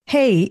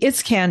Hey,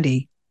 it's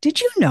Candy.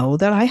 Did you know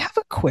that I have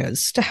a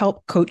quiz to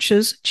help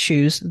coaches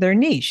choose their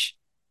niche?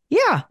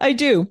 Yeah, I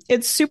do.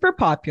 It's super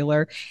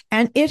popular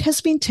and it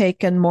has been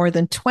taken more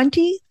than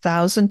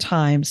 20,000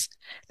 times.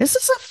 This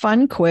is a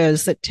fun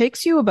quiz that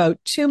takes you about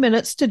 2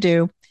 minutes to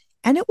do,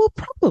 and it will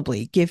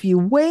probably give you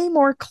way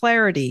more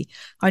clarity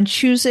on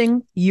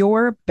choosing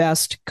your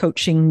best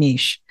coaching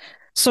niche.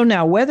 So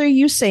now, whether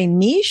you say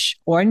niche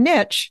or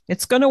niche,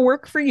 it's going to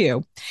work for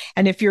you.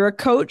 And if you're a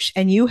coach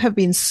and you have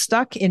been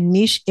stuck in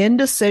niche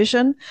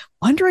indecision,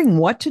 wondering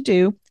what to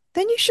do,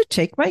 then you should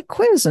take my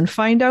quiz and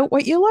find out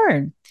what you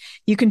learn.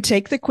 You can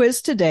take the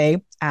quiz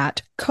today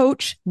at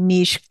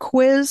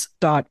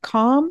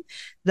coachnichequiz.com.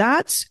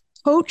 That's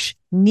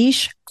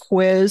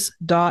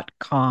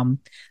coachnichequiz.com.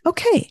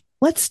 Okay,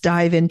 let's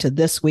dive into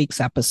this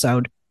week's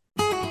episode.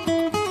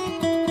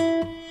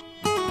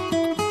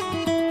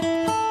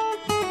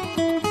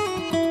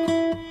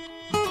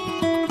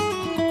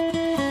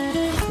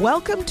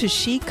 Welcome to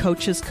She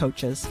Coaches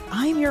Coaches.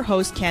 I'm your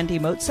host, Candy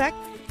Motzek,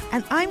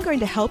 and I'm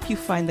going to help you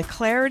find the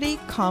clarity,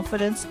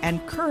 confidence,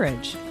 and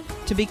courage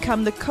to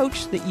become the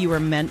coach that you are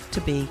meant to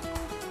be.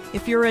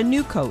 If you're a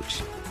new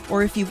coach,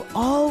 or if you've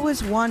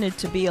always wanted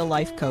to be a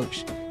life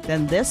coach,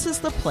 then this is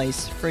the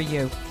place for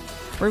you.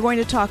 We're going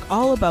to talk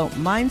all about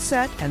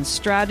mindset and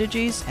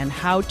strategies and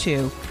how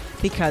to,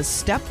 because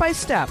step by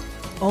step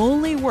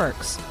only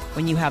works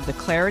when you have the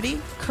clarity,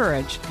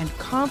 courage, and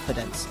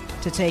confidence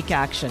to take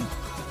action.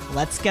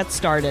 Let's get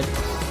started.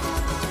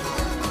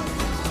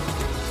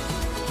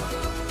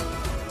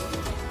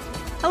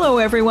 Hello,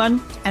 everyone,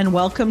 and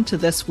welcome to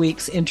this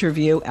week's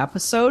interview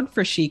episode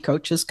for She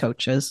Coaches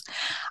Coaches.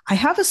 I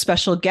have a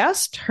special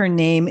guest. Her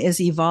name is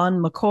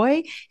Yvonne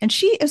McCoy, and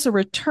she is a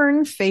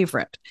return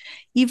favorite.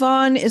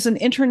 Yvonne is an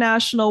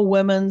international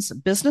women's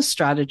business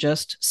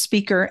strategist,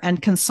 speaker,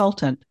 and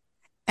consultant,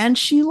 and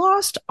she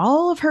lost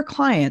all of her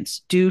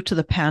clients due to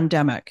the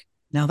pandemic.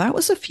 Now, that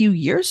was a few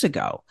years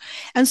ago.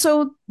 And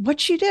so what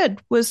she did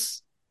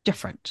was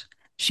different.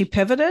 She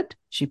pivoted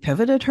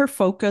her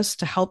focus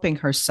to helping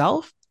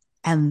herself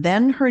and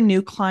then her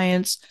new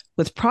clients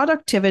with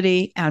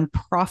productivity and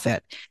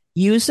profit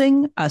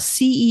using a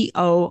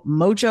CEO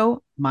mojo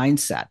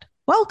mindset.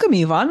 Welcome,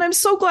 Yvonne. I'm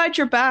so glad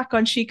you're back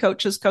on She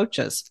Coaches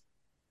Coaches.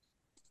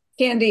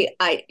 Candy,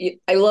 I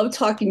love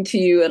talking to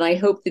you, and I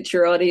hope that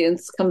your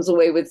audience comes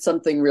away with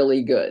something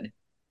really good.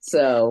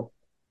 So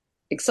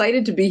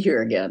excited to be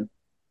here again.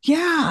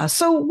 Yeah.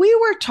 So we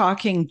were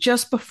talking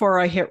just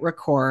before I hit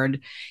record,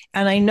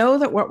 and I know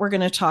that what we're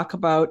going to talk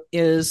about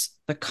is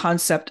the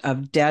concept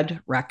of dead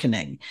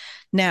reckoning.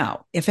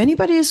 Now, if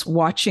anybody's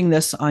watching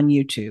this on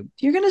YouTube,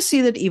 you're going to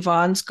see that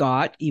Yvonne's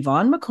got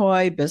Yvonne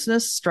McCoy,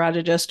 business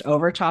strategist,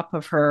 over top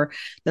of her,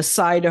 the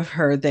side of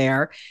her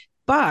there.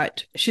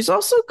 But she's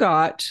also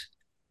got,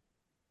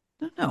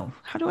 I don't know,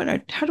 how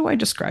do I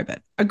describe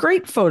it? A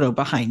great photo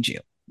behind you,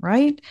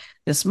 right?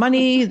 There's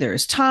money,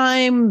 there's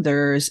time,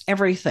 there's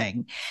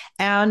everything.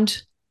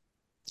 And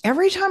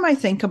every time I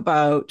think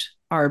about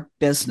our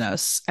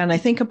business and I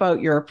think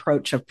about your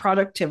approach of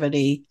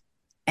productivity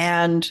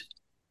and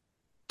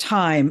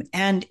time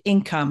and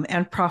income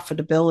and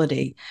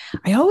profitability,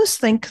 I always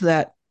think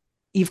that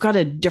you've got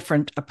a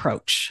different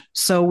approach.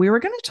 So we were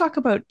going to talk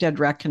about dead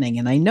reckoning,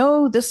 and I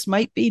know this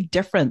might be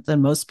different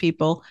than most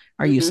people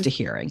are used to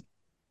hearing.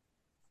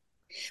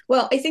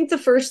 Well, I think the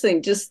first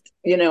thing, just,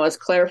 as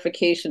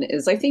clarification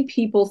is I think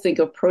people think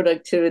of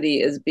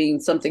productivity as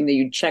being something that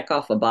you check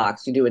off a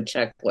box, you do a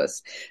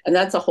checklist, and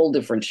that's a whole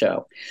different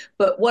show.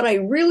 But what I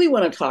really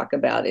want to talk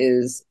about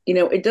is,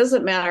 it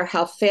doesn't matter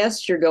how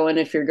fast you're going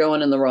if you're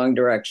going in the wrong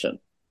direction.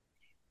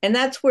 And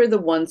that's where the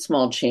one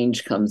small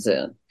change comes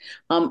in.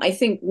 I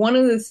think one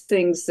of the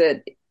things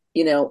that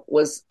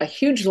was a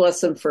huge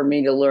lesson for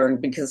me to learn,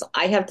 because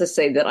I have to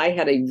say that I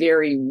had a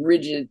very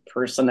rigid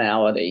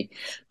personality.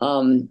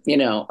 A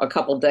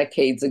couple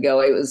decades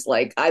ago, I was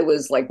like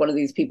one of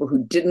these people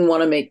who didn't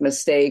want to make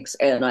mistakes.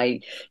 And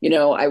I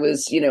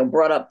was,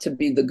 brought up to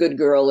be the good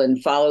girl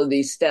and follow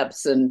these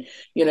steps and,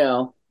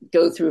 go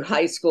through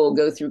high school,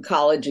 go through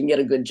college and get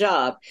a good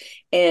job.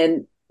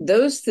 And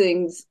those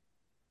things,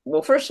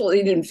 well, first of all,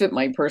 they didn't fit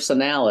my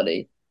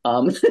personality.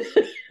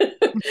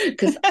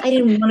 Because I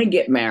didn't want to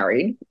get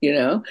married.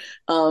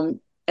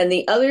 And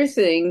the other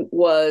thing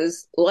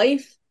was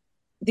life,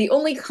 the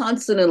only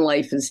constant in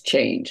life is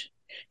change.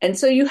 And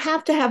so you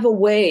have to have a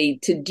way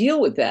to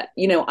deal with that.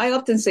 I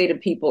often say to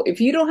people,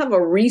 if you don't have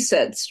a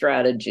reset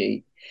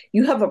strategy,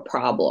 you have a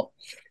problem.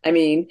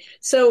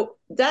 So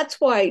that's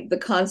why the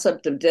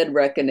concept of dead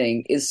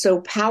reckoning is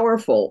so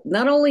powerful,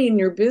 not only in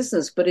your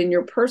business, but in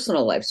your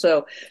personal life.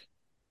 So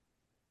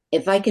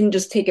if I can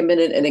just take a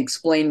minute and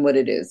explain what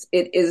it is.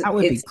 That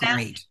would be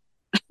great.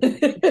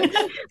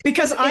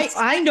 Because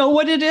I know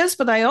what it is,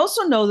 but I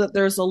also know that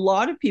there's a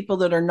lot of people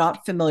that are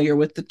not familiar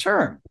with the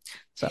term.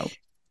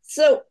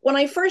 So when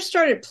I first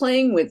started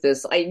playing with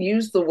this, I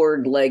used the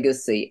word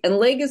legacy. And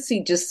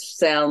legacy just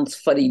sounds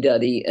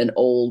fuddy-duddy and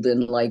old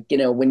and like,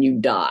 when you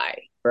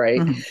die,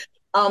 right?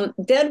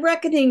 Dead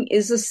reckoning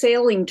is a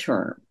sailing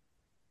term.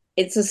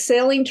 It's a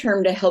sailing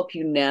term to help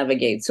you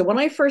navigate. So when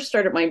I first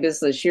started my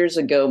business years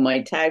ago, my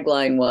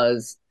tagline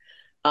was,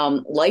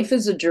 life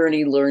is a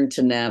journey, learn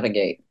to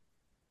navigate.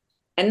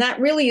 And that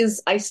really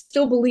is, I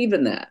still believe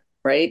in that,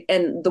 right?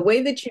 And the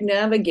way that you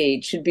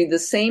navigate should be the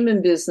same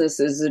in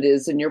business as it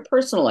is in your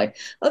personal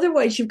life.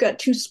 Otherwise, you've got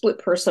two split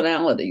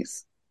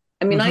personalities.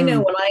 I mean, I know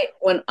Mm-hmm.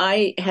 when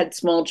I had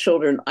small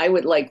children, I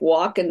would like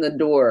walk in the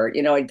door,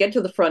 I'd get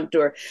to the front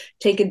door,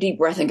 take a deep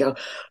breath and go,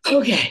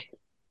 okay,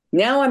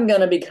 now I'm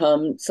going to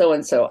become so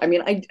and so. I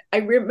mean, I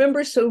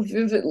remember so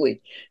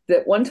vividly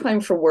that one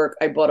time for work,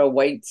 I bought a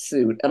white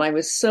suit and I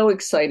was so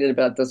excited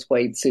about this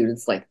white suit.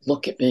 It's like,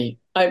 look at me.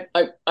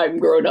 I'm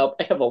grown up.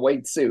 I have a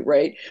white suit,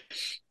 right?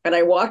 And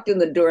I walked in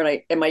the door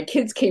and my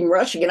kids came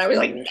rushing and I was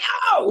like,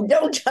 no,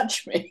 don't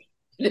touch me.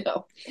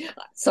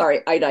 Sorry,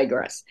 I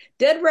digress.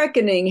 Dead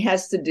reckoning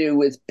has to do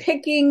with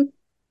picking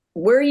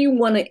where you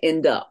want to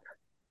end up,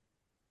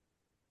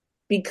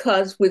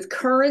 because with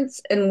currents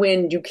and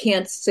wind, you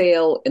can't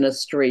sail in a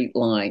straight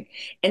line.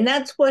 And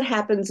that's what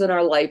happens in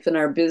our life and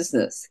our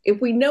business. If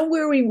we know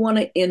where we want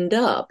to end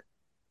up,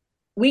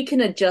 we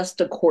can adjust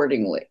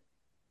accordingly.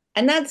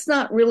 And that's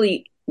not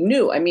really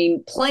new. I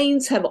mean,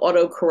 planes have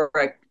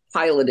autocorrect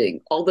piloting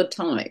all the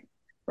time,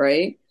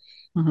 right?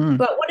 Mm-hmm.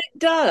 But what it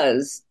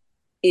does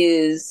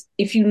is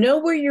if you know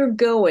where you're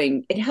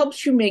going, it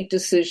helps you make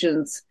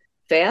decisions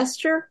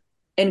faster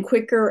and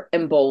quicker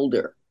and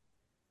bolder.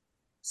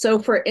 So,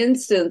 for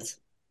instance,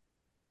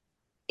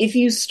 if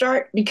you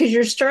start, because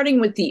you're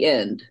starting with the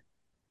end,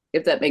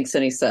 if that makes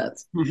any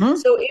sense. Mm-hmm.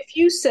 So if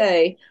you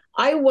say,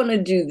 I want to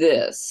do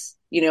this,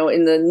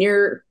 in the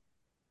near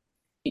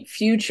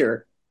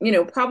future,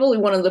 probably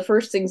one of the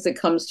first things that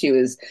comes to you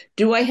is,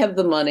 do I have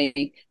the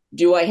money?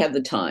 Do I have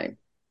the time?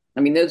 I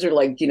mean, those are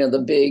like,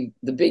 the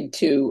big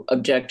two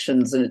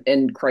objections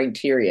and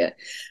criteria.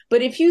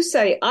 But if you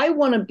say, I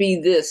want to be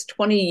this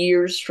 20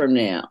 years from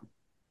now,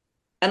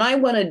 and I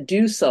want to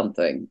do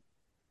something,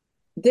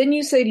 then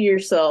you say to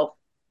yourself,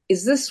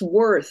 is this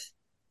worth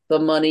the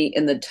money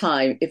and the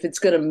time if it's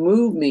going to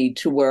move me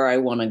to where I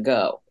want to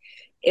go?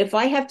 If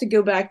I have to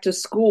go back to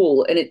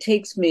school and it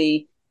takes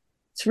me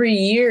 3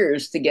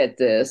 years to get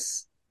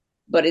this,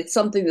 but it's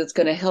something that's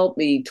going to help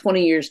me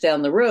 20 years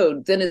down the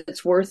road, then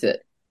it's worth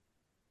it,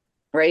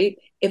 right?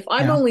 If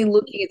I'm Yeah. only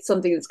looking at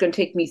something that's going to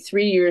take me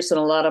 3 years and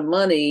a lot of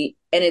money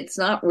and it's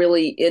not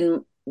really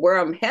in where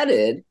I'm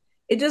headed,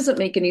 it doesn't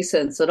make any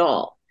sense at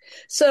all.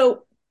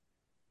 So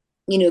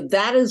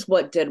that is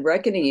what dead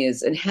reckoning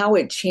is and how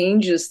it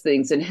changes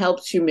things and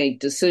helps you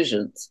make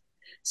decisions.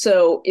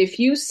 So if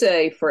you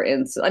say, for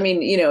instance, I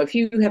mean, if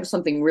you have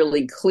something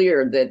really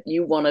clear that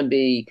you want to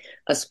be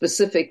a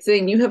specific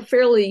thing, you have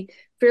fairly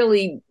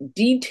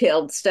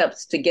detailed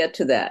steps to get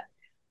to that.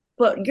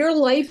 But your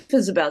life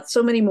is about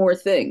so many more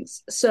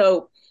things.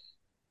 So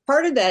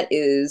part of that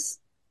is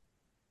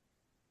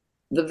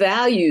the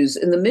values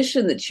and the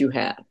mission that you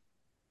have.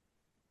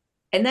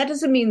 And that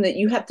doesn't mean that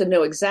you have to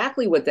know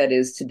exactly what that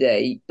is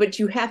today, but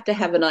you have to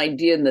have an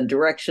idea in the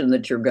direction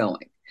that you're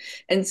going.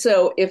 And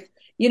so if,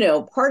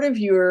 part of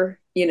your,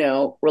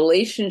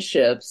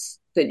 relationships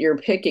that you're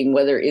picking,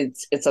 whether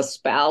it's a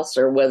spouse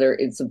or whether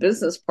it's a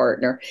business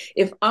partner,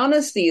 if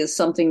honesty is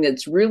something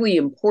that's really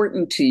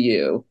important to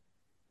you,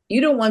 you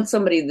don't want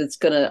somebody that's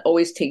going to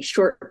always take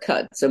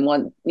shortcuts and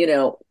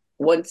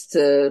wants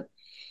to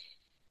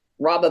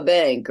rob a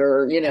bank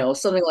or,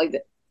 something like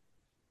that.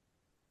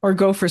 Or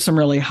go for some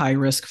really high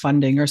risk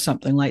funding or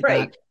something like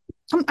Right.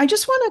 that. I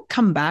just want to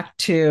come back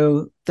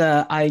to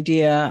the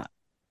idea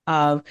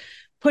of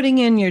putting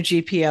in your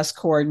GPS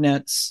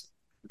coordinates.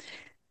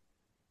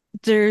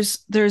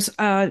 There's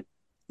a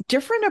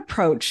different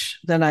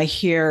approach than I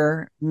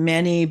hear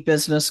many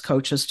business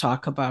coaches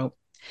talk about,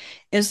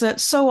 is that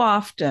so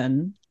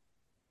often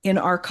in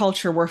our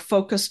culture, we're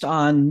focused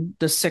on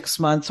the 6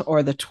 month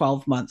or the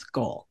 12-month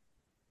goal,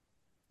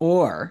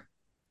 or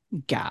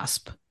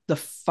gasp, the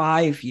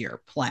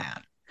 5-year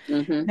plan.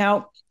 Mm-hmm.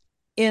 Now,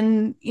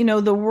 in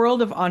the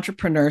world of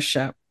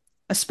entrepreneurship,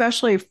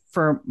 especially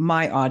for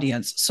my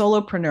audience,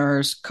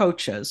 solopreneurs,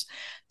 coaches,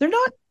 they're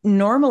not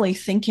normally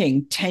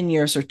thinking 10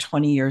 years or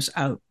 20 years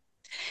out.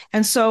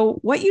 And so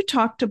what you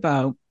talked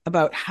about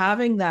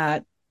having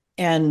that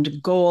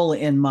end goal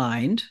in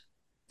mind,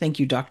 thank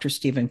you, Dr.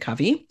 Stephen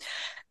Covey,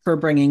 for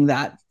bringing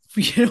that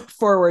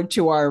forward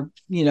to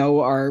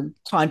our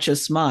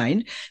conscious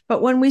mind.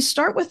 But when we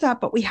start with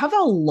that, but we have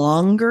a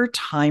longer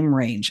time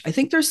range, I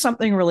think there's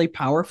something really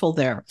powerful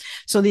there.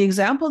 So the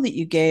example that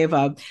you gave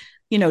of,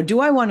 do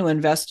I want to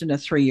invest in a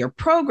 3-year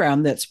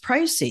program that's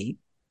pricey?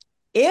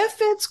 If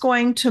it's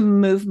going to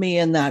move me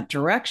in that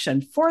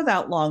direction for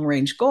that long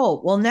range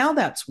goal, well, now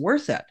that's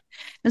worth it.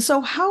 And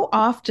so how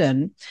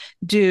often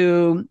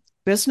do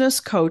business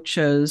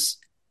coaches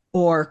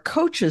or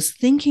coaches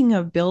thinking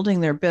of building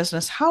their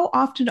business, how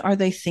often are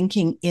they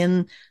thinking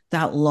in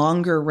that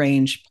longer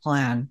range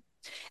plan?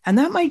 And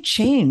that might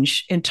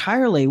change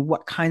entirely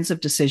what kinds of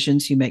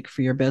decisions you make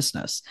for your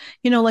business.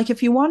 Like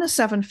if you want a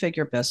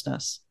 7-figure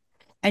business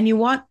and you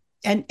want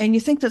and you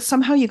think that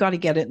somehow you got to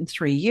get it in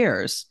 3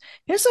 years.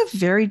 It's a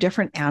very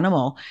different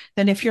animal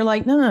than if you're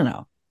like, no, no,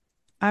 no,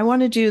 I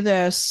want to do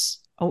this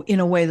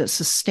in a way that's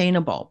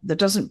sustainable, that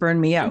doesn't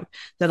burn me out,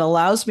 that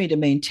allows me to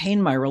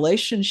maintain my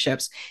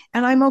relationships.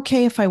 And I'm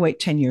okay if I wait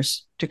 10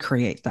 years to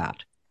create that.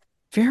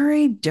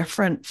 Very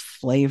different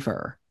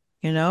flavor,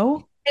 you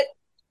know?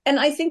 And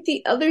I think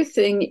the other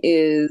thing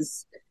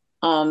is,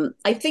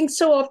 I think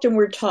so often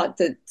we're taught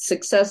that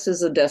success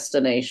is a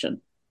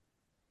destination.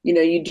 You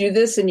know, you do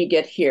this and you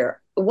get here.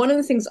 One of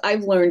the things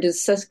I've learned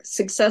is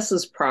success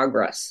is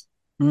progress.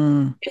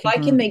 If I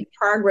can Mm-hmm. make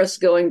progress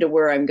going to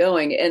where I'm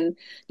going, and,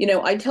 you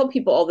know, I tell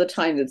people all the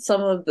time that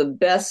some of the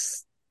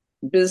best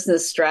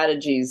business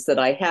strategies that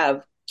I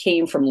have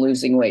came from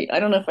losing weight.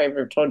 I don't know if I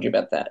ever told you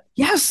about that.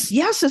 Yes,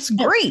 yes, it's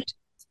great.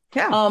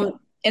 Yeah,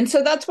 And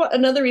so that's what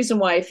another reason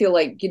why I feel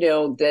like, you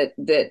know,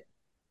 that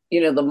you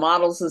know, the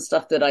models and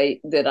stuff that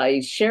I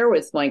share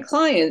with my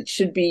clients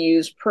should be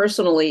used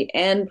personally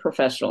and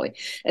professionally.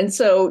 And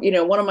so, you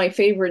know, one of my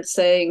favorite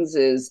sayings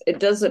is, it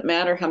doesn't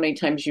matter how many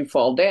times you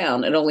fall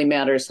down, it only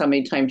matters how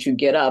many times you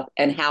get up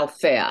and how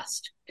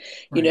fast.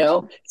 You right,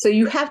 know, so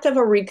you have to have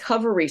a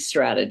recovery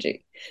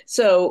strategy.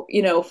 So,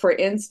 you know, for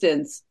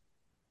instance,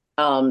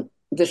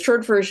 the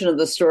short version of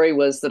the story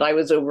was that I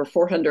was over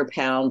 400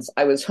 pounds.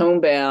 I was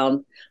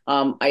homebound.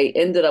 I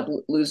ended up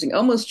losing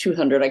almost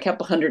 200. I kept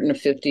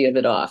 150 of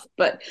it off.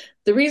 But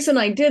the reason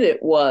I did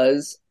it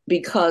was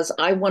because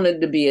I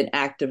wanted to be an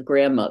active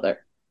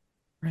grandmother.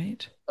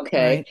 right,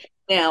 Okay. right.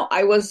 Now,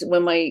 I was,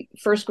 when my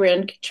first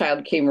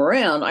grandchild came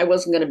around, I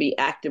wasn't going to be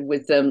active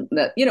with them.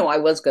 That, you know, I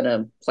was going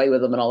to play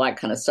with them and all that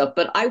kind of stuff,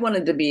 but I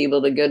wanted to be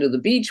able to go to the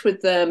beach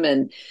with them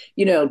and,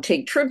 you know,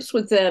 take trips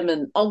with them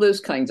and all those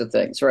kinds of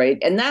things. Right.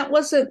 And that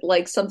wasn't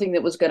like something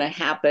that was going to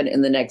happen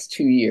in the next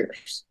 2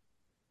 years,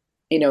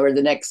 you know, or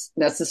the next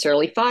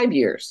necessarily 5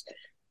 years.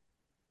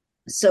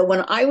 So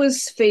when I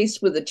was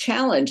faced with a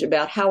challenge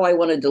about how I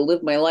wanted to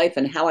live my life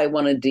and how I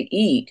wanted to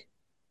eat,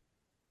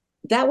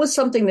 that was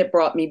something that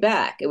brought me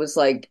back. It was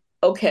like,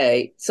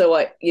 okay, so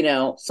I, you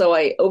know, so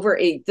I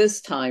overate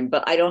this time,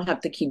 but I don't have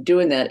to keep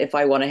doing that if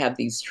I want to have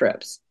these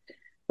trips,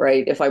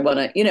 right? If I want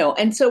to, you know,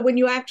 and so when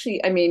you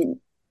actually, I mean,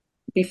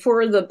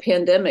 before the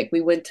pandemic,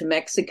 we went to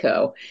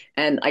Mexico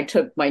and I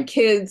took my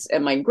kids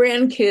and my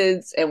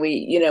grandkids and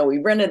we, you know, we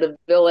rented a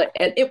villa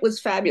and it was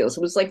fabulous.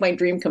 It was like my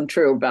dream come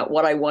true about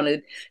what I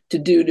wanted to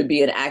do to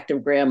be an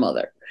active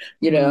grandmother,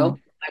 you know? Mm,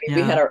 I mean,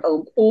 we had yeah, our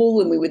own pool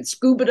and we went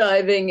scuba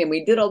diving and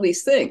we did all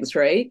these things,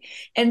 right?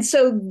 And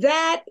so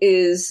that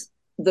is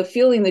the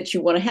feeling that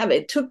you want to have.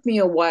 It took me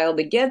a while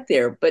to get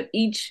there, but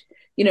you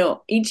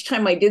know, each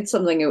time I did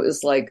something, it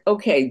was like,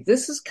 okay,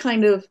 this is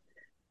kind of,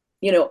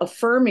 you know,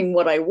 affirming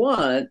what I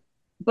want,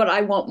 but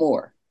I want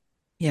more.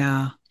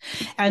 yeah.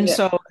 And Yeah.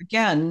 so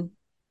again,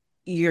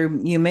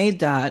 you made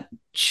that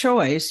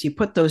choice, you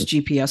put those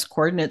GPS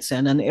coordinates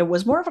in, and it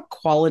was more of a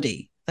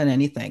quality than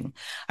anything.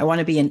 I want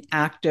to be an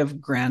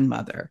active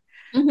grandmother,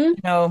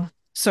 Mm-hmm.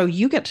 so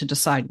you get to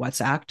decide what's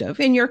active.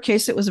 In your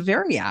case, it was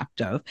very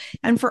active,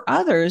 and for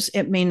others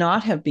it may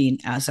not have been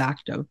as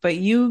active, but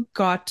you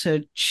got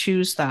to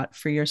choose that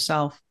for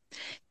yourself.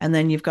 And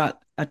then you've got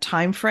a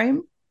time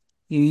frame,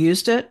 you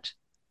used it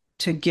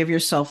to give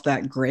yourself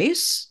that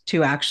grace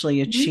to actually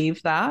Mm-hmm.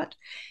 achieve that,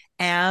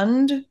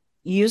 and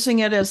using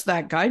it as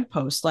that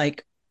guidepost,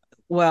 like,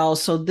 well,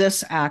 so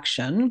this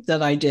action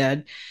that I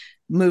did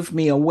moved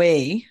me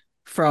away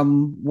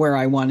from where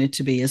I wanted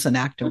to be as an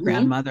active Mm-hmm.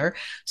 grandmother.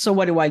 So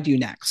what do I do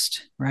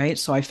next? Right.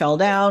 So I fell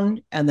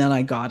down and then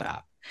I got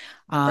up.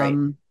 Right.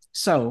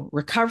 So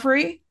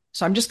recovery.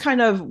 So I'm just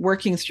kind of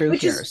working through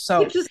here.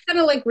 So Which is kind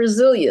of like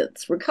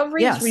resilience.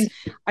 Recovery is yes,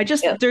 I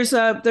just yeah. there's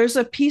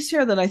a piece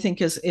here that I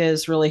think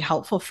is really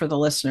helpful for the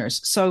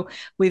listeners. So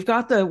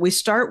we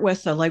start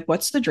with like,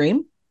 what's the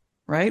dream,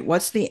 right?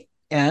 What's the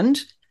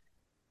end?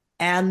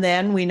 And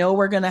then we know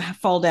we're going to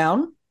fall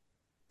down.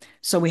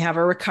 So we have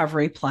a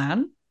recovery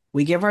plan.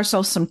 We give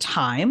ourselves some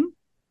time.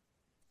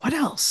 What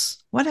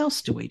else? What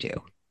else do we do?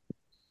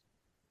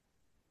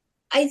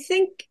 I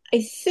think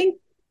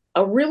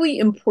a really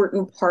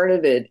important part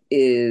of it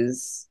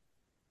is,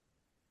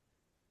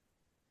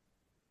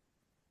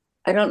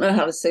 I don't know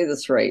how to say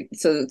this right,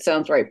 so it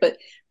sounds right, but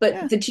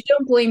Yeah. that you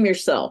don't blame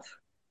yourself.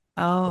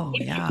 Oh,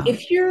 yeah.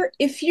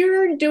 If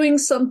you're doing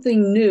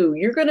something new,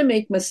 you're going to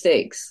make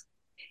mistakes.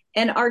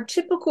 And our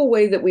typical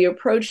way that we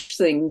approach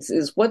things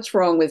is, what's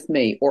wrong with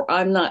me? Or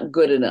I'm not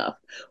good enough?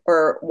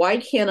 Or why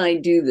can't I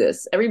do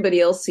this?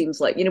 Everybody else seems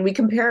like, you know, we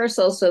compare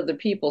ourselves to other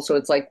people. So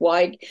it's like,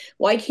 why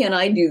can't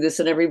I do this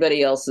and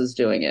everybody else is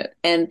doing it?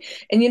 And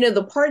you know,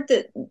 the part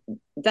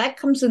that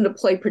comes into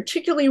play,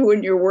 particularly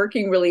when you're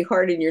working really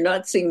hard and you're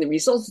not seeing the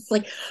results, it's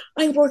like,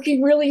 I'm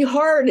working really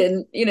hard.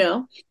 And, you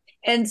know,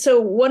 and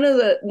so one of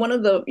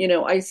the, you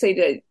know, I say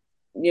to,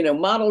 you know,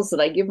 models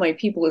that I give my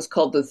people is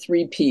called the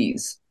 3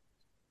 Ps.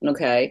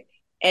 Okay.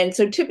 And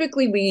so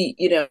typically we,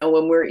 you know,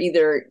 when we're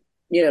either,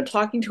 you know,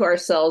 talking to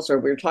ourselves or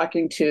we're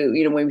talking to,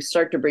 you know, when we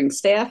start to bring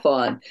staff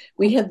on,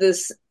 we have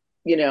this,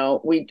 you know,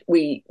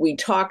 we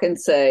talk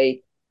and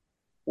say,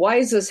 why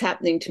is this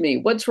happening to me?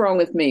 What's wrong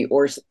with me?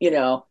 Or,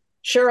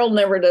 Cheryl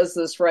never does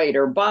this right,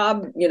 or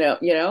Bob,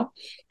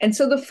 And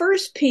so the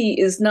first P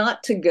is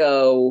not to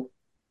go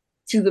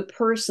to the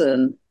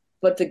person,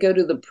 but to go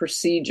to the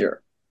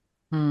procedure.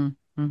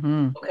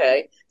 Mm-hmm.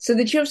 Okay. So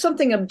that you have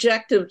something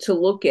objective to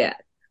look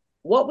at.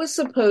 What was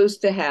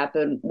supposed to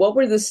happen? What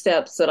were the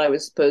steps that I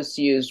was supposed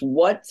to use?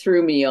 What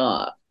threw me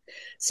off?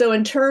 So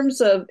in terms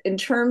of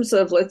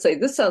let's say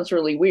this sounds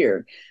really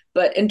weird,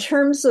 but in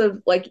terms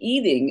of like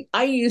eating,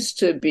 I used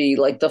to be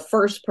like the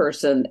first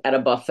person at a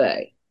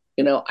buffet.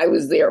 I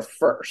was there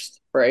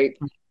first, right?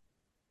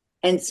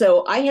 And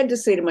so I had to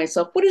say to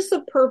myself, what is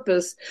the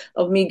purpose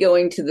of me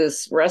going to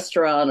this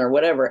restaurant or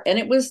whatever? And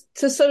it was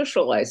to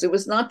socialize. It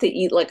was not to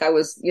eat like I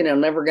was,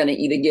 never going to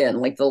eat again,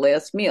 like the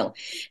last meal.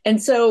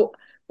 And so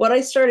what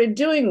I started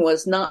doing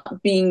was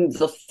not being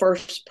the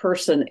first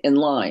person in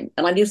line.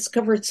 And I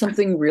discovered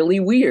something really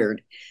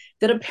weird,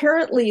 that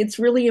apparently it's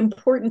really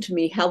important to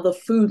me how the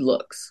food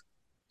looks.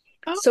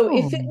 So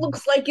if it Oh,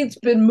 looks like it's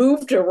been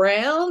moved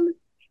around,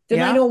 then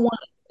I yeah. don't want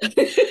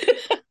it.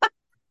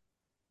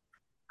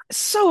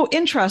 So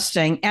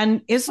interesting.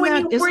 And isn't When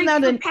that you isn't break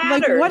that your an like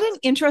what patterns, an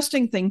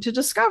interesting thing to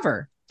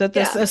discover that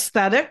this yeah.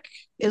 aesthetic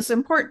is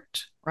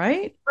important,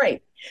 right?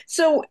 Right.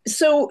 So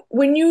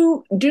when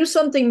you do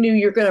something new,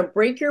 you're going to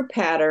break your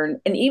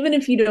pattern, and even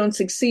if you don't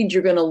succeed,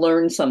 you're going to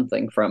learn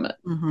something from it,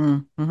 Mm-hmm.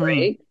 Mm-hmm.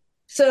 right?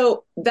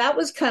 So that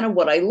was kind of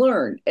what I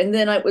learned. And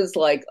then I was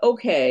like,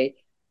 okay,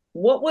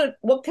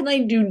 what can I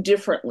do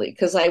differently?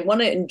 Because I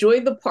want to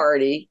enjoy the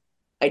party.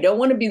 I don't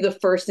want to be the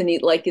first and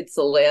eat like it's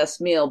the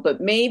last meal,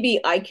 but maybe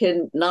I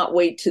can not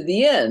wait to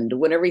the end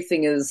when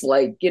everything is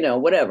like,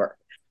 whatever.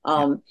 Yeah.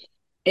 Um,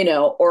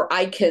 or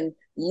I can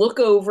look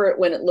over it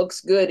when it looks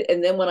good,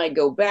 and then when I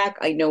go back,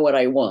 I know what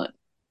I want.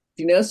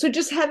 So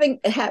just having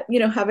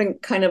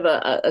kind of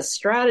a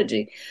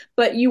strategy,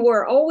 but you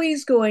are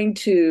always going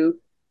to,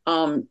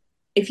 um,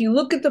 if you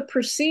look at the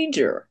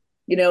procedure,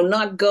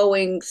 not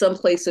going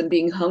someplace and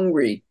being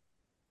hungry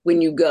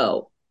when you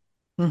go,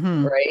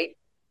 Mm-hmm. right?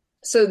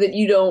 So that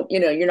you don't,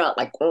 you're not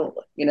like, oh,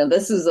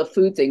 this is a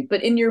food thing.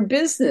 But in your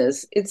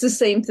business, it's the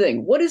same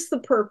thing. What is the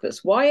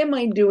purpose? Why am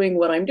I doing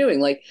what I'm doing?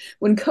 Like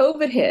when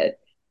COVID hit,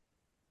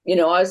 I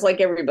was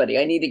like everybody,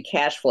 I needed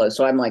cash flow.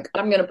 So I'm like,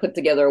 I'm going to put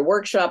together a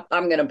workshop,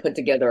 I'm going to put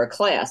together a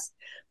class.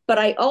 But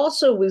I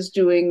also was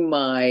doing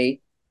my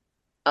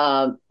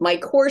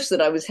course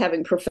that I was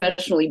having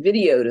professionally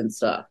videoed and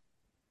stuff.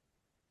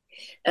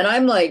 And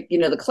I'm like,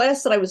 the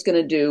class that I was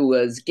going to do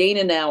was gain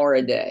an hour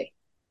a day,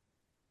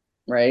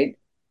 right?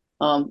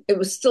 It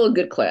was still a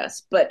good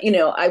class, but I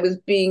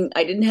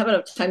didn't have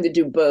enough time to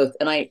do both.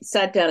 And I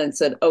sat down and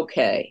said,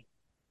 okay,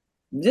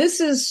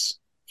 this is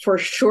for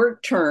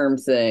short term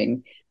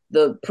thing.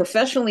 The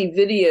professionally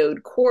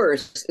videoed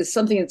course is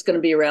something that's going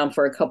to be around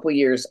for a couple of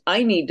years.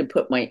 I need to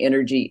put my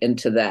energy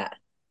into that,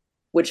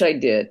 which I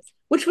did,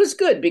 which was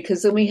good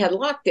because then we had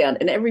lockdown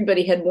and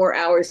everybody had more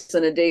hours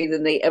in a day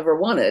than they ever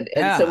wanted.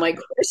 And so Yeah.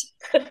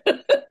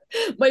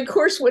 my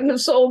course wouldn't have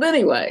sold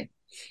anyway.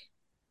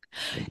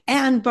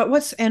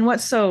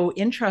 What's so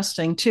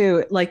interesting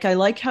too, like I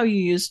like how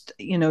you used,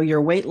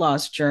 your weight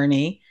loss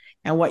journey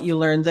and what you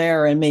learned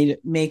there and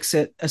makes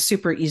it a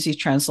super easy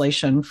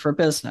translation for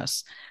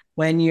business.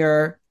 When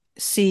you're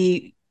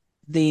see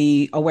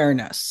the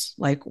awareness,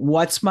 like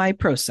what's my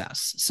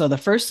process? So the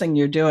first thing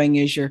you're doing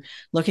is you're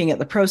looking at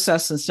the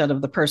process instead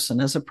of the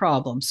person as a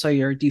problem. So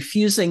you're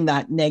diffusing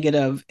that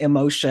negative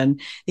emotion,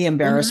 the Mm-hmm.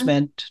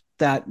 embarrassment,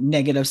 that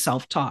negative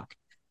self-talk.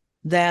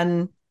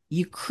 Then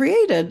you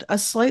created a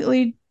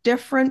slightly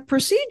different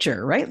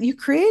procedure, right? You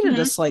created a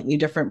Mm-hmm. slightly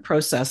different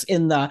process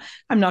in the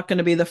I'm not going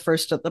to be the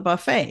first at the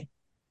buffet,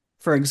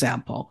 for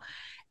example.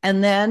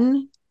 And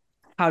then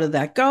how did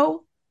that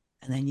go?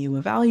 And then you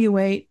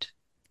evaluate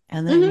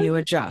and then Mm-hmm. you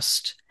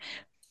adjust.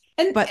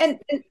 And, But and,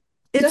 and go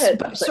it's, ahead.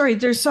 but sorry,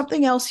 there's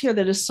something else here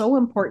that is so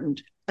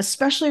important,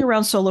 especially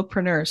around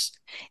solopreneurs,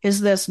 is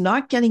this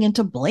not getting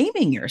into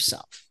blaming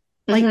yourself.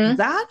 Like Mm-hmm.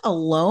 that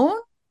alone,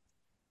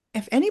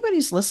 if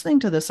anybody's listening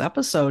to this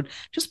episode,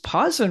 just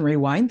pause and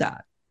rewind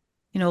that.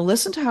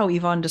 Listen to how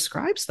Yvonne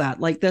describes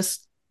that. Like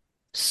this,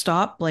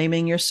 stop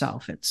blaming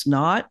yourself.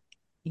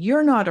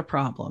 You're not a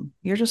problem.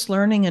 You're just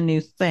learning a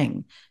new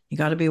thing. You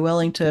got to be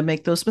willing to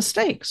make those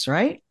mistakes,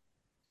 right?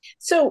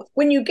 So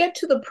when you get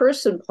to the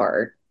person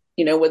part,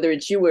 whether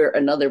it's you or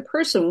another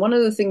person, one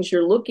of the things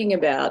you're looking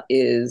about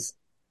is,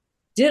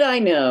 did I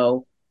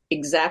know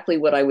exactly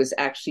what I was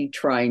actually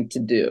trying to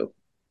do?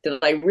 Did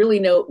I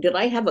really know? Did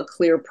I have a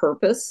clear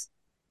purpose,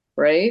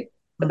 right?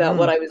 About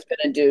what Mm-hmm. I was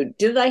going to do?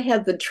 Did I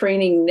have the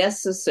training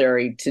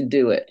necessary to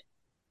do it?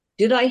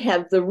 Did I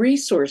have the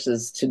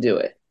resources to do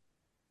it?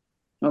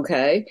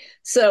 Okay.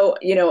 So,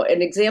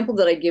 an example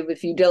that I give,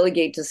 if you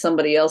delegate to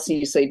somebody else and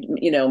you say,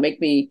 make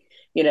me,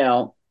 you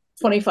know,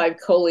 25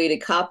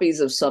 collated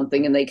copies of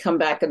something and they come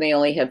back and they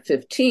only have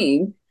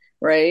 15,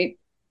 right?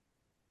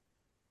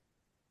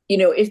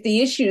 If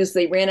the issue is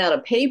they ran out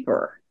of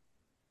paper,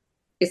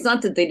 it's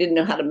not that they didn't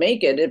know how to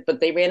make but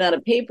they ran out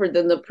of paper,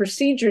 then the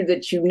procedure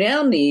that you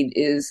now need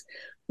is,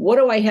 what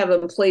do I have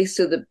in place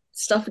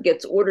stuff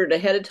gets ordered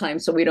ahead of time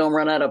so we don't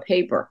run out of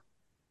paper.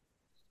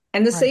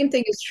 And the Right. same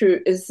thing is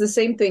true is the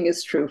same thing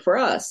is true for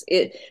us.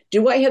 It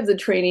do I have the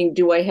training?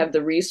 Do I have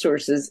the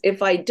resources?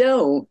 If I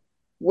don't,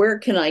 where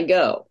can I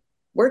go?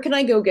 Where can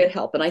I go get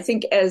help? And I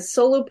think as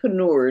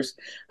solopreneurs,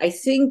 I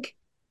think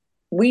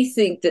we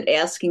think that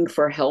asking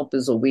for help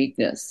is a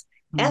weakness.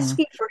 Mm,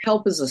 Asking for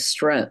help is a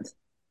strength,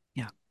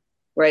 yeah.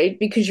 right?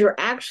 Because you're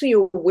actually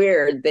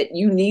aware that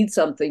you need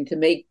something to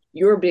make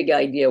your big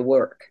idea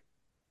work.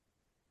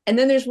 And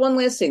then there's one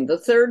last thing. The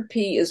third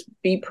P is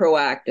be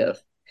proactive.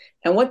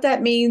 And what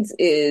that means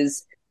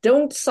is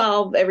don't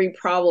solve every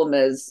problem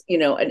as,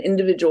 an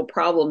individual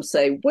problem.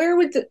 Say,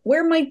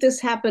 where might this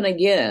happen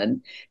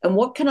again? And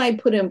what can I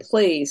put in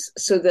place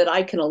so that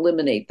I can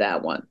eliminate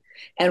that one?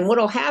 And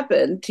what'll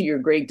happen to your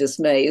great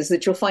dismay is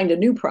that you'll find a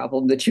new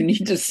problem that you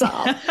need to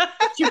solve.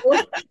 But you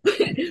won't,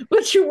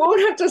 but you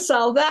won't have to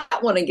solve that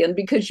one again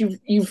because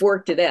you've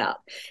worked it out.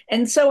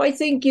 And so I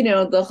think,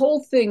 the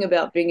whole thing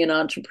about being an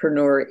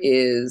entrepreneur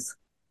is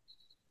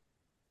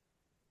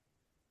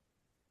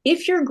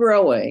if you're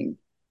growing,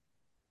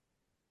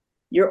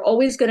 you're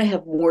always going to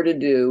have more to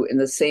do in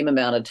the same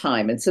amount of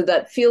time. And so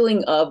that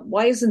feeling of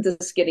why isn't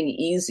this getting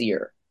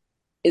easier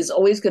is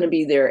always going to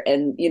be there.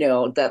 And,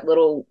 that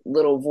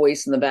little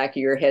voice in the back of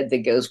your head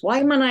that goes, why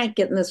am I not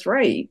getting this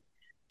right?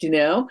 Do you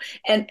know?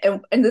 And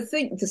the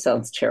thing, this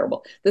sounds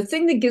terrible. The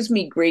thing that gives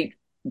me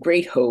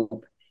great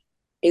hope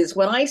is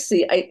when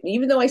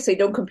even though I say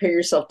don't compare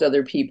yourself to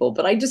other people,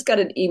 but I just got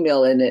an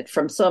email in it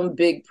from some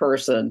big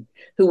person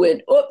who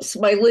went, oops,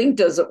 my link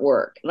doesn't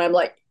work. And I'm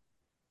like,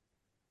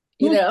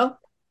 you Hmm. know,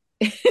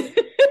 It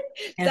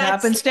that's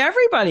happens to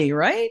everybody,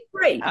 right?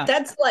 great. Yeah.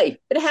 That's life.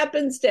 It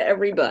happens to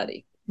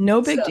everybody.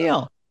 No So big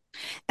deal.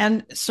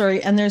 And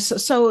sorry, and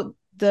so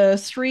the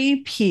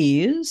three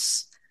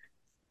P's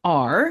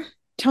are,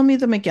 tell me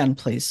them again,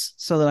 please,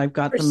 so that I've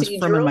got them as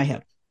firm in my procedural,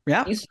 head.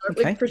 Yeah. you start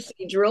with Okay.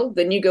 procedural,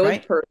 then you go with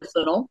Right.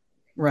 personal,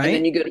 and then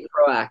Right. you go to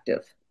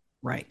proactive.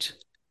 Right.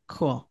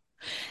 Cool.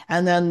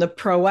 And then the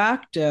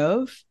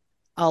proactive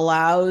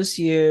allows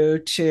you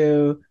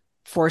to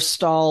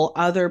forestall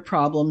other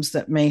problems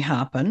that may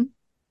happen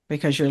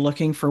because you're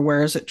looking for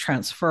where is it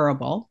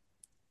transferable.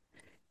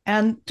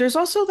 And there's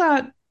also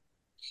that,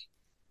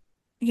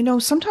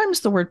 sometimes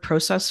the word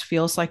process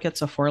feels like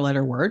it's a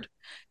four-letter word,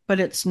 but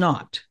it's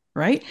not,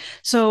 right?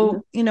 Mm-hmm.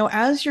 So,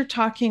 as you're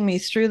talking me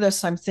through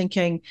this, I'm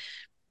thinking,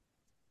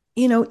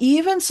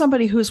 even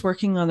somebody who's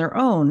working on their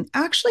own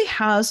actually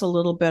has a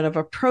little bit of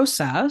a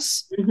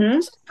process. It Mm-hmm.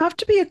 doesn't have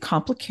to be a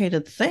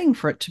complicated thing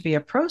for it to be a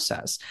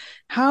process.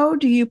 How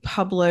do you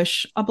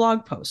publish a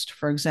blog post,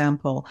 for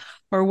example?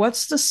 Or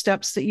what's the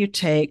steps that you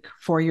take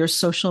for your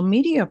social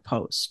media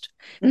post?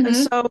 And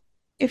Mm-hmm. so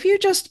if you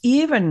just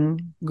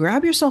even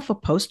grab yourself a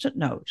post-it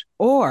note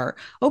or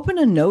open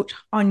a note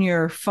on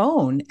your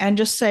phone and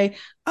just say,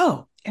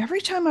 oh,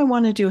 every time I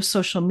want to do a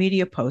social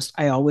media post,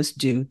 I always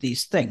do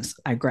these things.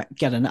 I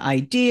get an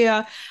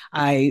idea.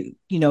 I,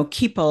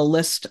 keep a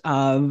list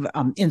of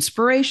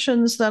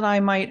inspirations that I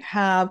might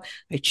have.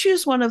 I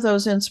choose one of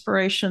those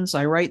inspirations.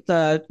 I write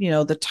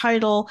the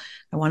title.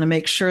 I want to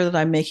make sure that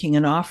I'm making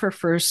an offer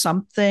for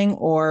something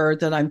or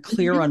that I'm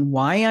clear Mm-hmm. on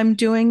why I'm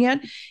doing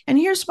it. And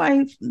here's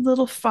my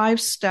little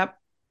 5-step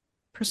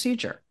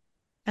procedure.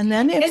 And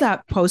then if And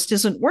that post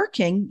isn't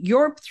working,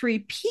 your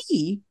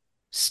 3P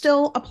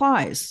still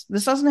applies.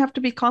 This doesn't have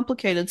to be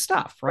complicated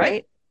stuff,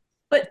 right.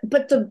 right?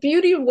 But the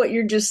beauty of what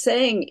you're just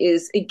saying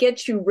is it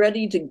gets you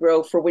ready to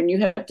grow for when you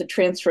have to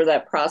transfer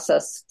that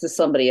process to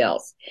somebody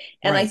else.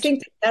 And I Right.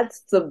 think that's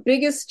the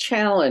biggest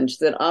challenge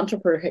that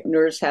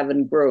entrepreneurs have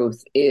in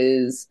growth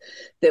is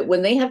that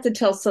when they have to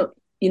tell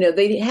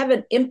they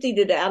haven't emptied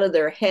it out of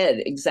their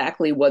head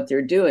exactly what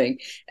they're doing.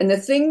 And the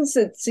things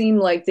that seem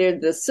like they're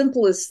the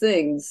simplest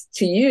things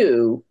to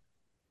you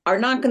are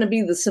not going to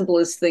be the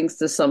simplest things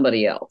to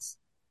somebody else.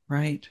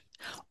 Right.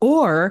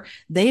 Or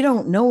they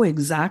don't know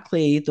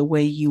exactly the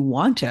way you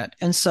want it.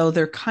 And so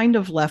they're kind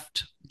of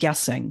left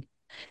guessing.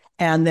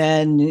 And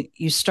then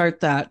you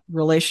start that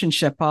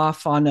relationship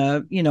off on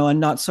a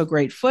not so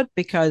great foot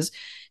because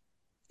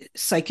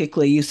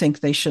psychically you think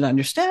they should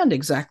understand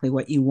exactly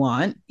what you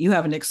want. You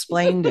haven't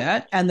explained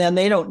it. And then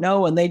they don't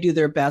know and they do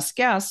their best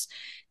guess.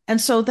 And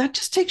so that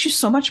just takes you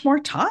so much more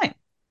time,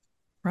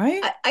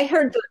 right? I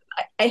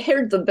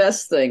heard the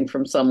best thing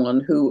from someone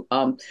who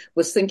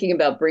was thinking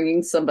about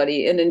bringing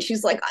somebody in, and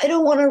she's like, "I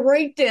don't want to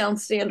write down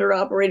standard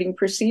operating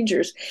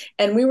procedures."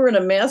 And we were in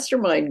a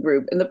mastermind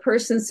group, and the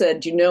person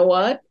said, "You know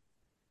what?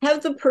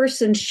 Have the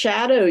person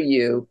shadow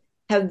you."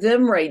 Have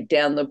them write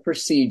down the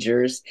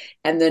procedures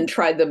and then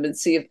try them and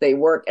see if they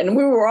work. And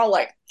we were all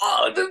like,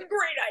 "Oh, that's a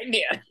great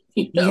idea."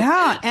 You know,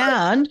 Yeah,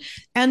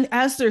 and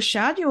as they're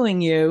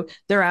shadowing you,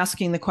 they're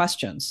asking the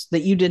questions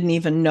that you didn't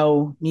even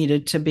know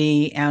needed to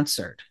be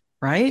answered,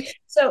 right?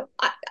 so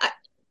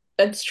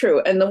that's true.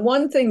 And the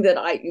one thing that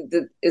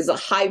is a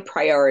high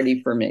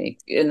priority for me,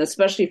 and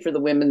especially for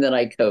the women that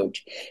I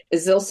coach,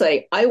 is they'll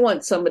say, "I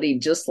want somebody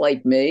just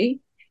like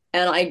me."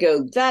 And I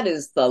go, that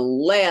is the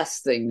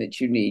last thing that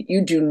you need.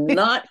 You do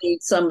not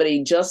need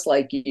somebody just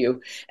like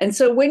you. And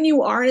so when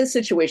you are in a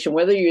situation,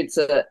 whether you're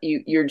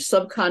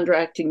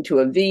subcontracting to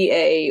a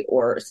VA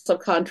or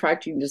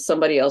subcontracting to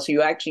somebody else,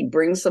 you actually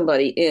bring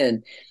somebody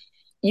in,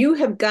 you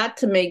have got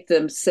to make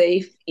them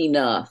safe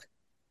enough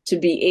to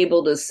be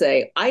able to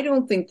say, I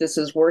don't think this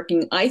is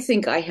working. I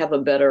think I have a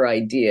better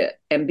idea,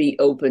 and be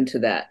open to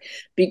that.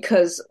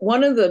 Because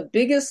one of the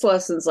biggest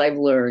lessons I've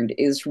learned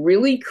is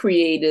really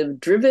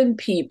creative, driven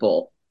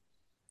people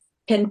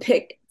can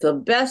pick the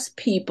best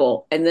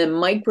people and then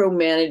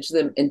micromanage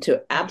them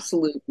into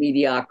absolute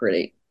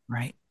mediocrity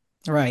Right.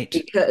 Right.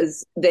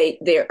 because they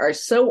are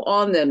so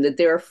on them that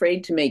they're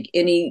afraid to make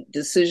any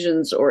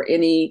decisions or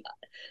anything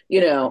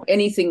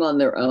on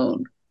their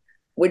own,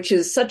 which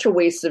is such a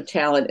waste of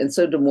talent and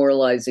so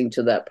demoralizing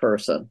to that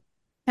person.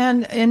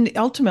 And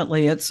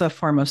ultimately, it's a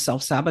form of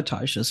self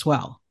sabotage as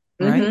well,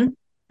 right? Mm-hmm.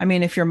 I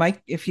mean, if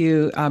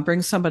you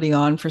bring somebody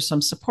on for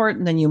some support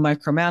and then you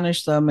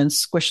micromanage them and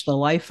squish the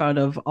life out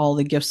of all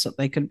the gifts that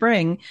they could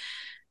bring,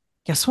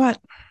 guess what?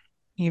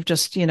 You've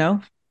just,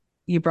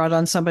 you brought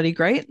on somebody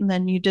great and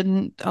then you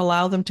didn't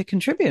allow them to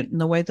contribute in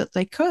the way that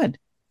they could.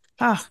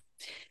 Ah,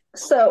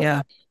 So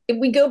yeah. if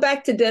we go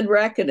back to dead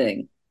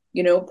reckoning,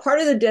 part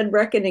of the dead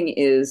reckoning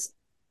is,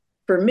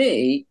 for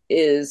me,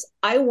 is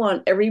I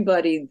want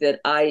everybody that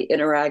I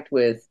interact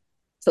with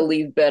to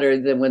leave better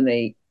than when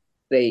they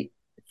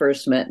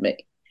first met me.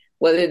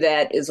 Whether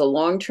that is a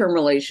long-term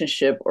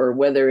relationship or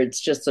whether it's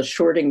just a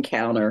short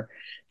encounter,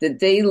 that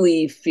they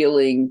leave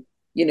feeling,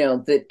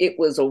 that it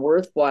was a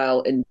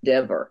worthwhile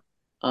endeavor.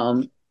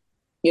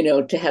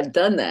 To have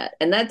done that.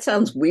 And that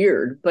sounds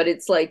weird, but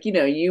it's like,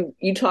 you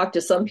talk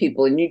to some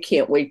people and you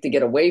can't wait to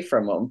get away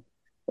from them,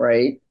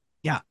 right?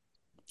 Yeah.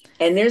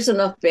 And there's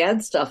enough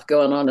bad stuff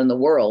going on in the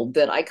world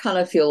that I kind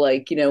of feel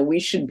like, we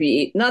should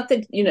be, not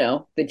that,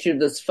 that you're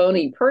this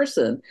phony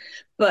person,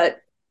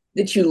 but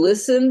that you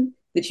listen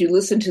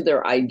to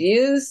their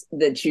ideas,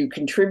 that you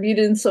contribute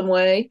in some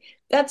way.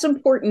 That's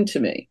important to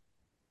me,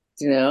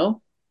 you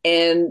know?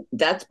 And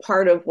that's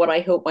part of what I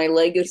hope my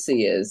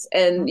legacy is.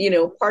 And,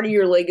 part of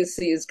your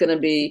legacy is going to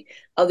be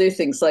other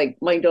things. Like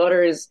my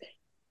daughter is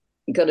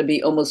going to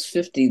be almost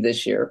 50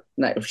 this year.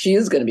 No, she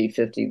is going to be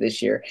 50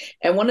 this year.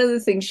 And one of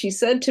the things she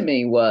said to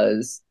me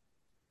was,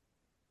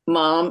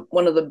 Mom,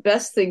 one of the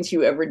best things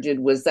you ever did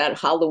was that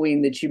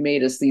Halloween that you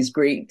made us these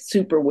great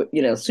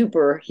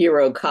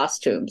superhero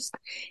costumes.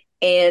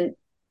 And,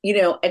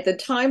 at the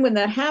time when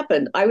that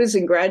happened, I was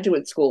in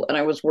graduate school and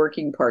I was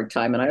working part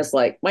time. And I was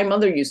like, my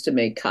mother used to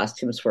make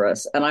costumes for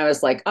us. And I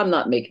was like, I'm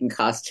not making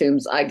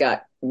costumes. I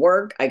got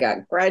work, I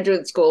got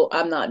graduate school.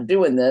 I'm not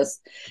doing this.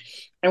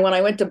 And when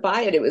I went to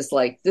buy it, it was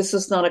like, this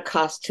is not a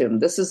costume.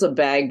 This is a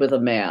bag with a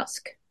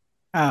mask.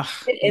 It Yeah.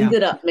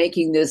 ended up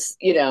making this,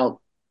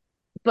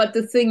 but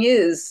the thing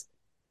is,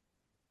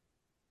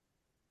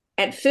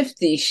 at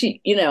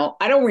 50,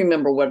 I don't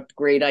remember what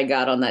grade I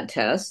got on that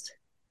test,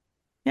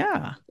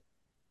 Yeah.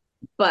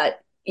 but,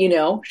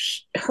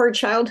 her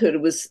childhood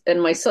was,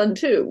 and my son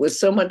too, was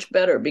so much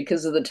better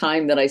because of the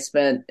time that I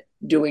spent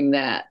doing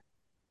that,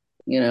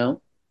 you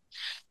know?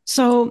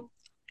 So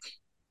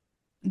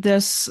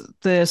this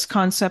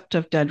concept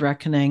of dead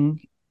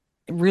reckoning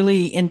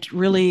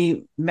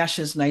really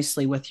meshes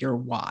nicely with your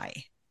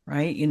why,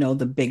 right?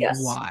 The big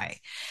Yes. why.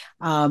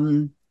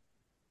 Um,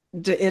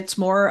 it's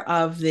more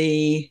of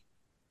the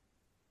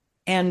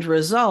end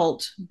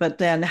result, but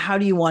then how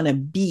do you want to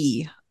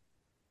be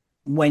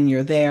when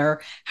you're there?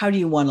 How do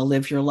you want to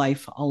live your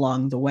life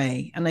along the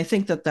way? And I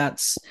think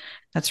that's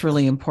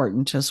really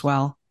important as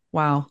well.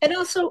 Wow. And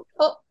also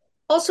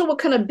what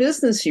kind of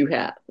business you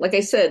have. Like I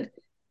said,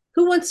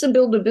 who wants to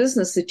build a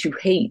business that you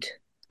hate?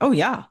 Oh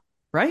yeah,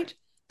 right.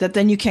 That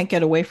then you can't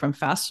get away from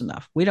fast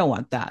enough. We don't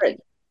want that. Right.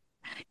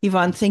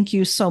 Yvonne, thank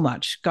you so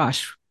much.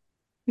 Gosh,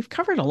 we've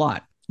covered a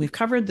lot. We've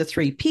covered the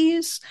three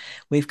P's.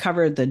 We've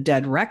covered the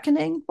dead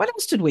reckoning. What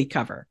else did we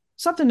cover?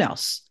 Something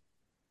else,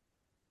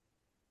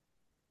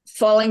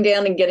 Falling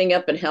down and getting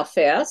up and how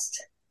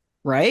fast.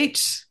 right?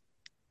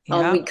 We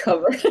Yeah.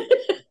 cover.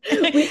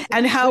 we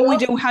And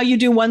how you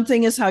do one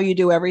thing is how you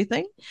do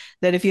everything.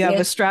 That if you have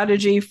Yeah. a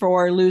strategy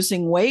for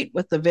losing weight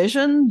with the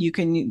vision, you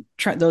can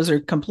those are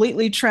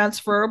completely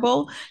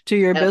transferable to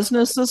your Yep.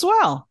 business as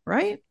well,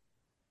 right?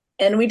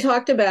 And we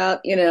talked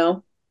about,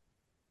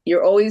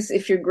 you're always,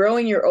 if you're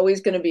growing, you're always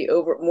going to be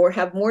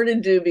have more to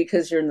do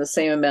because you're in the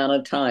same amount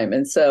of time.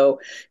 And so,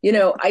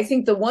 I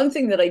think the one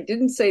thing that I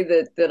didn't say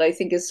that I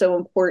think is so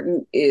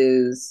important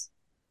is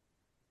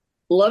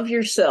love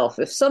yourself.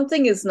 If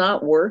something is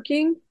not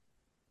working,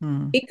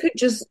 Hmm. it could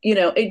just,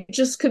 it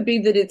just could be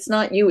that it's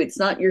not you, it's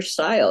not your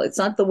style, it's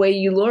not the way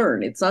you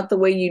learn, it's not the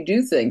way you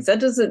do things.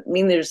 That doesn't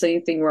mean there's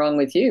anything wrong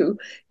with you.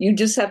 You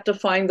just have to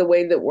find the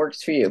way that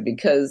works for you,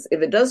 because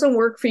if it doesn't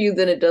work for you,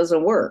 then it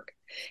doesn't work.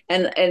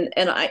 And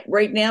I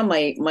right now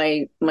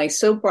my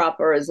soap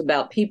opera is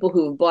about people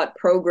who have bought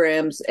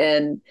programs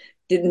and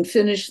didn't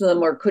finish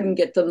them or couldn't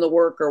get them to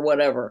work or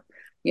whatever,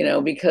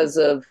 because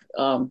of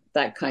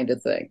that kind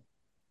of thing.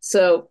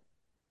 So,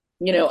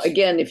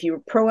 again, if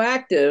you're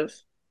proactive,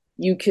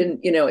 you can,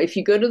 if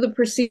you go to the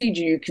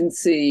procedure, you can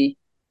see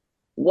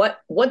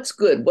what's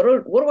good. What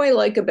do I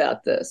like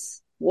about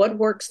this? What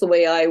works the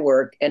way I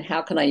work, and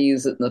how can I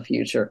use it in the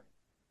future?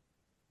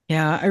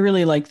 Yeah, I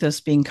really like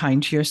this, being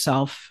kind to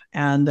yourself,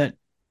 and that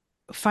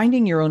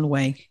finding your own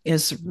way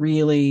is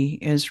really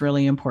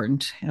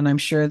important. And I'm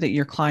sure that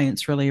your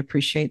clients really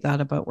appreciate that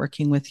about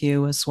working with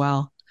you as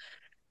well.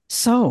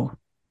 So,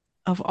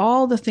 of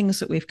all the things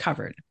that we've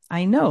covered,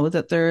 I know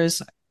that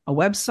there's a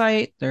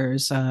website,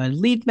 there's a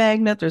lead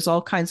magnet, there's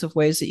all kinds of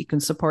ways that you can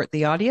support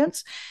the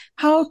audience.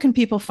 How can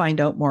people find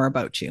out more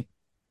about you?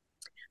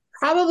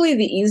 Probably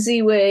the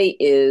easy way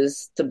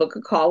is to book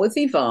a call with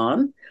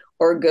Yvonne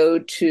or go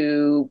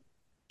to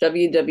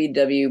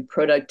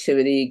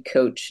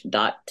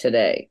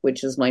www.productivitycoach.today,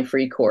 which is my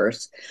free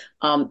course.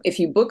 If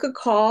you book a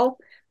call,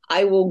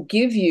 I will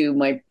give you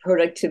my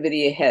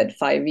productivity ahead,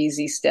 5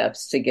 easy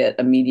steps to get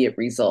immediate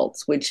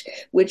results, which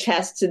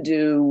has to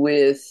do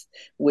with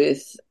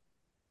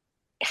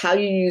how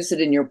you use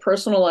it in your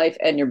personal life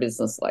and your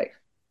business life.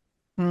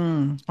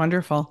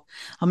 Wonderful.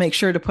 I'll make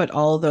sure to put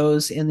all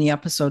those in the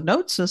episode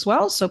notes as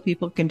well so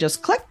people can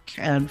just click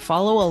and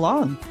follow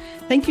along.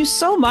 Thank you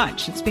so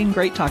much. It's been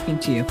great talking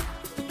to you.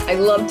 I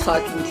love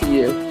talking to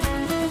you.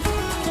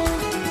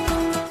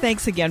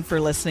 Thanks again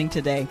for listening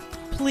today.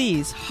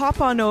 Please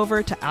hop on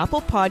over to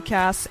Apple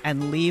Podcasts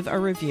and leave a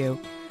review.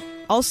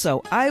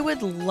 Also, I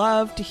would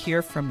love to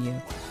hear from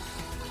you.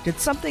 Did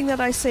something that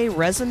I say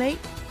resonate?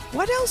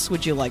 What else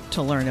would you like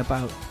to learn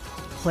about?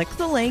 Click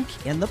the link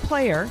in the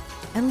player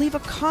and leave a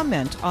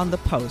comment on the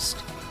post.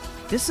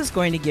 This is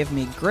going to give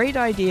me great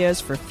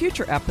ideas for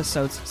future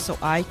episodes so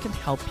I can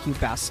help you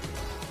best.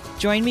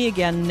 Join me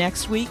again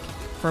next week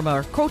for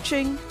more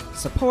coaching,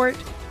 support,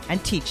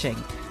 and teaching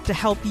to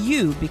help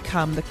you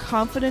become the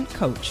confident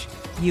coach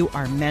you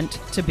are meant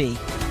to be.